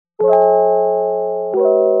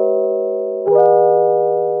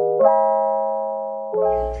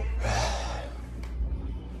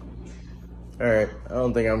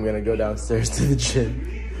don't think I'm gonna go downstairs to the gym.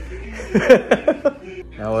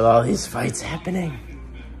 Now with all these fights happening.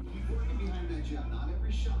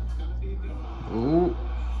 Ooh.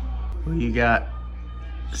 Who you got?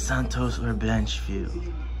 Santos or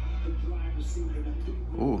Blanchfield?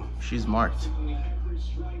 Ooh, she's marked.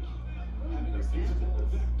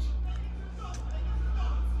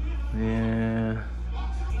 Yeah.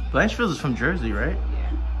 Blanchfield is from Jersey, right?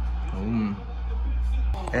 Yeah.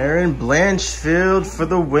 Erin Blanchfield for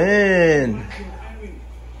the win.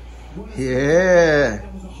 Yeah.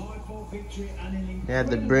 You had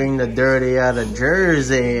to bring the dirty out of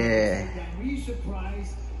Jersey.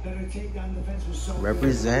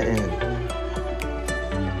 Representing.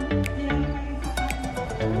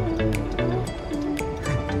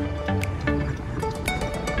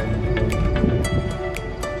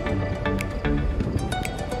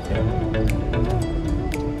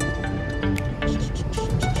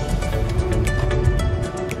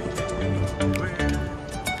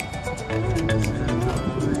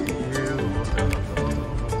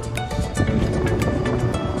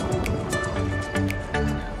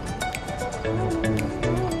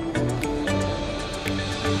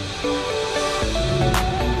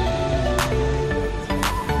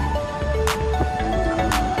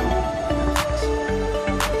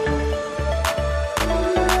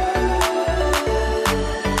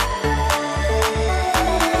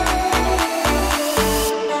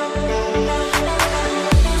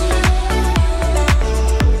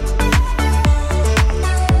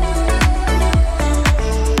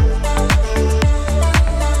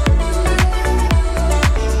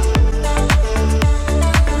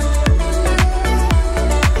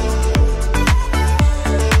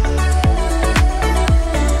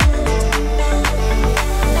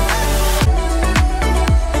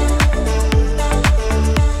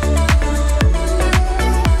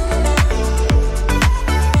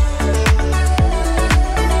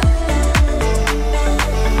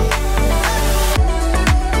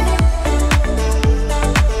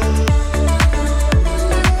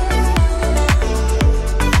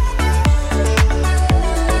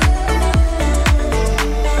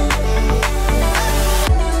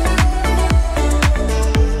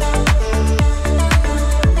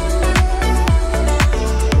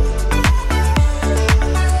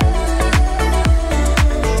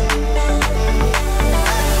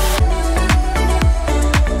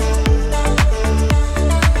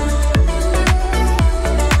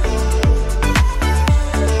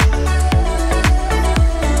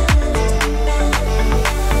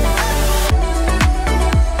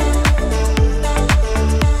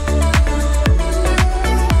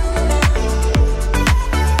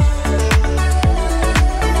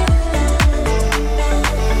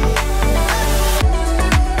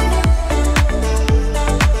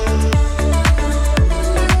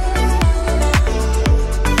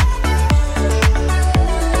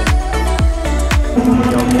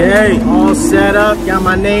 Okay, all set up, got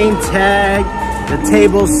my name tag, the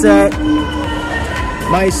table set.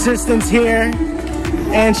 My assistant's here,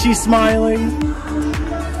 and she's smiling.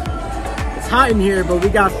 It's hot in here, but we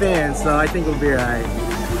got fans, so I think we'll be all right.